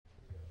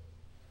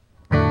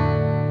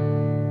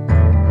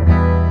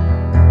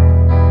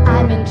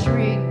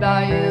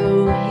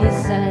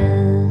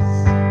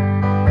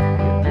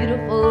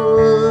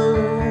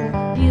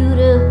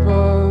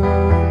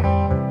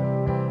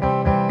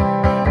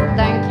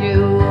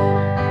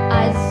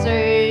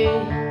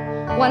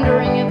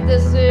Wondering if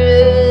this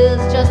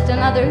is just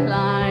another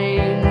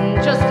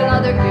line, just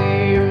another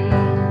game.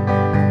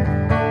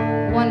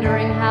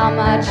 Wondering how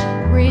much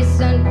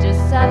recent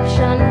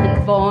deception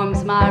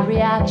informs my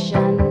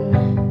reaction.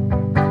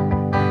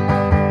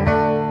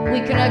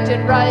 We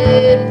connected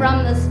right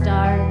from the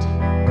start.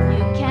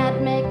 You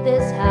can't make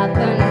this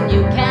happen,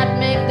 you can't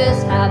make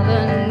this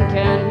happen,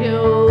 can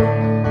you?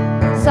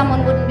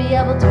 Someone wouldn't be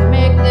able to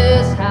make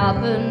this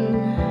happen.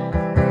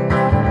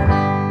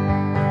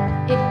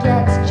 It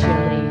gets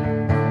chilly,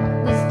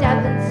 we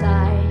step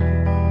inside.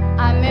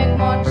 I make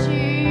more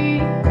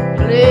tea,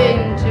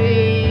 plain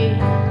tea,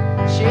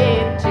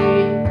 cheap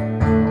tea.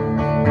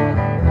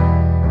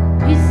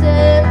 He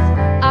says,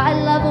 I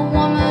love a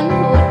woman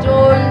who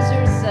adorns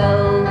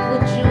herself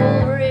with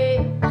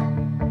jewelry.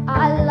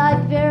 I like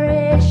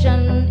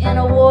variation in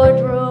a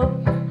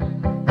wardrobe.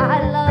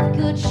 I love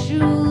good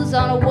shoes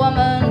on a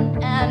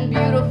woman and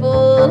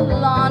beautiful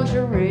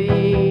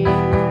lingerie.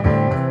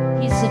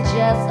 He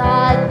suggests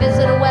I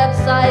visit a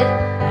website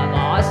of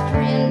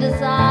Austrian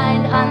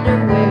designed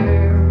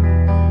underwear.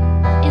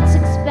 It's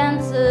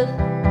expensive,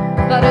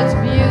 but it's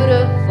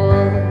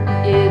beautiful.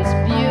 It's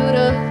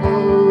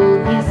beautiful,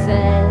 he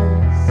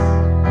says.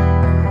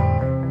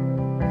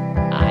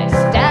 I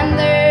stand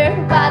there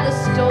by the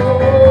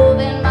stove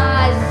in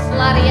my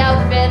slutty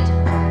outfit,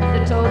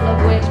 the total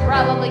of which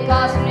probably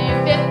cost me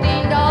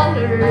 $15,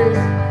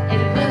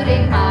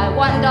 including my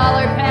 $1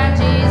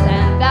 panties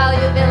and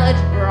Value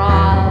Village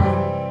bra.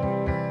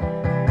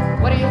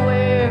 What do you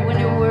wear when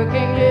you're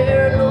working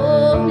here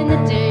alone in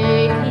the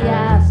day, he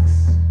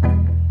asks.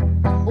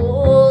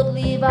 Old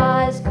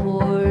Levi's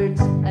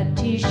cords, a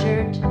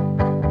t-shirt,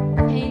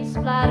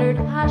 paint-splattered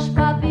hush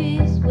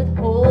puppies with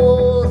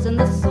holes in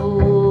the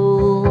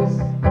soles.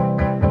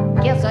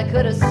 Guess I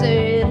could have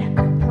said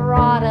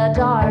Prada,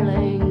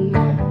 darling.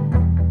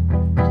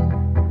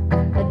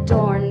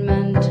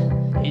 Adornment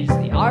is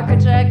the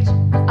architect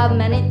of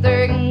many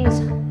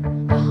things.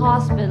 A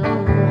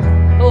hospital,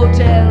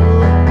 hotel,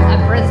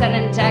 a prison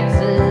in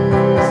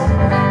Texas.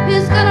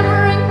 He's gonna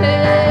bring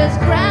his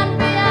grand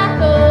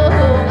piano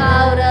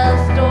out of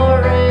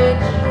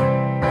storage.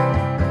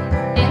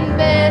 In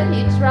bed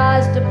he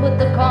tries to put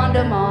the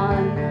condom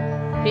on.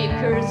 He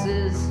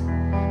curses.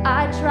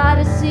 I try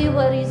to see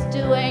what he's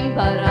doing,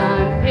 but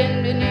I'm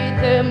pinned beneath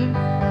him.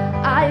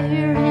 I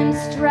hear him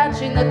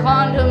stretching the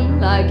condom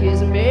like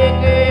he's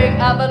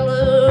making a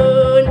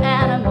balloon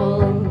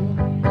animal.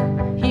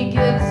 He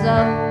gives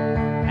up,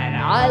 and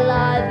I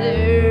lie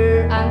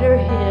there under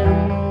him.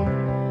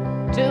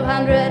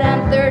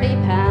 230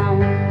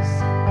 pounds.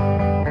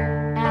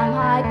 Am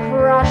I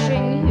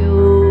crushing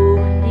you?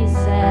 He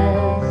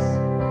says.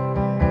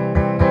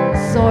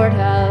 Sort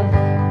of,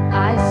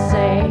 I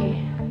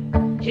say.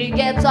 He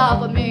gets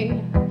off of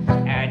me,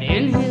 and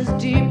in his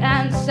deep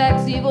and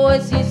sexy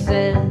voice he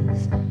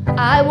says,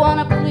 I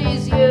wanna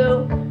please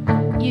you,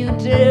 you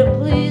do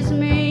please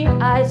me.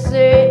 I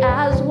say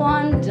as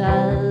one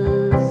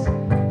does,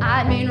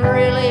 I mean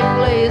really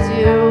please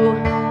you.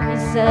 He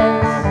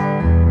says,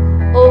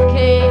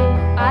 okay,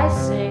 I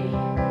say,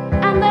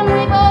 and then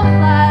we both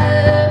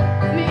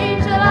laugh, me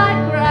till I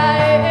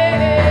cry.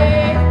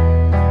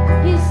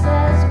 He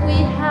says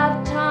we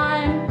have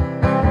time,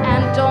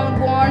 and don't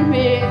warn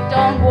me,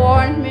 don't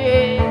warn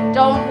me,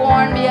 don't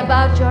warn me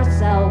about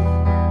yourself.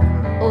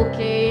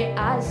 Okay,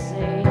 I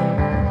say,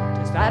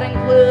 does that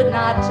include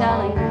not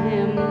telling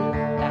him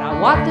that I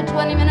walk the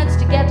 20 minutes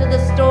to get to the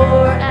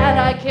store and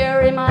I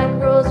carry my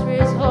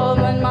groceries home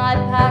in my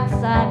pack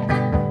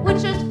sack,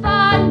 which is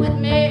fine with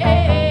me,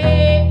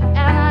 and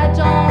I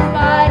don't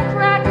buy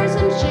crackers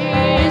and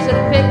cheese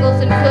and pickles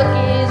and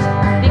cookies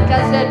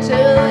because they're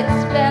too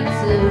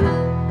expensive.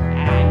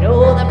 And I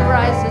know the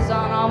prices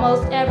on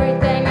almost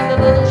everything in the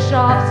little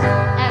shops,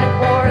 and if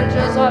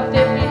oranges are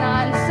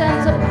 59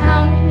 cents a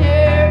pound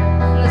here,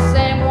 and the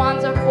same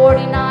ones are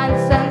 49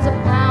 cents a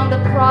pound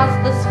across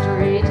the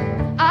street,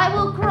 I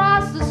will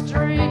cross the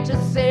street to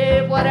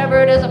save whatever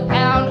it is a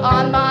pound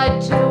on my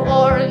 2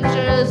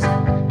 oranges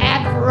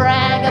and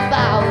brag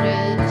about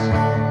it.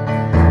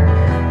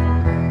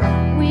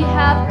 We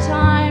have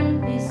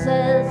time, he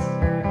says,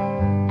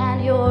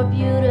 and you're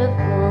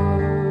beautiful.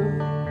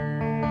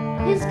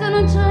 He's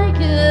gonna take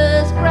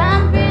his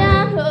grand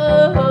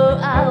piano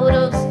out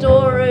of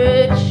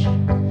storage,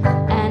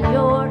 and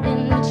you're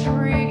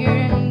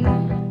intriguing.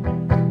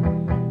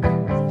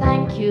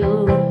 Thank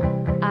you,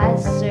 I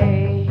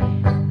say.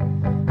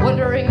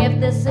 Wondering if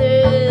this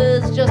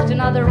is just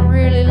another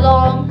really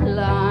long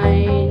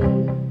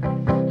line,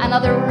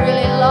 another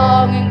really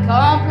long and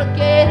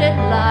complicated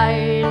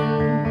line.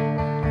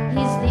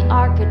 He's the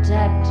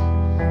architect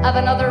of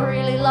another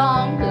really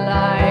long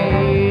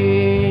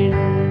line,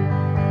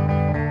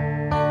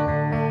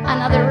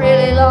 another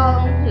really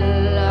long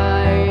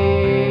line.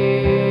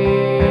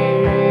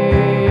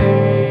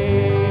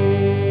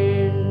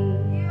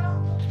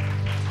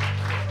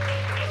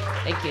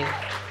 Thank you.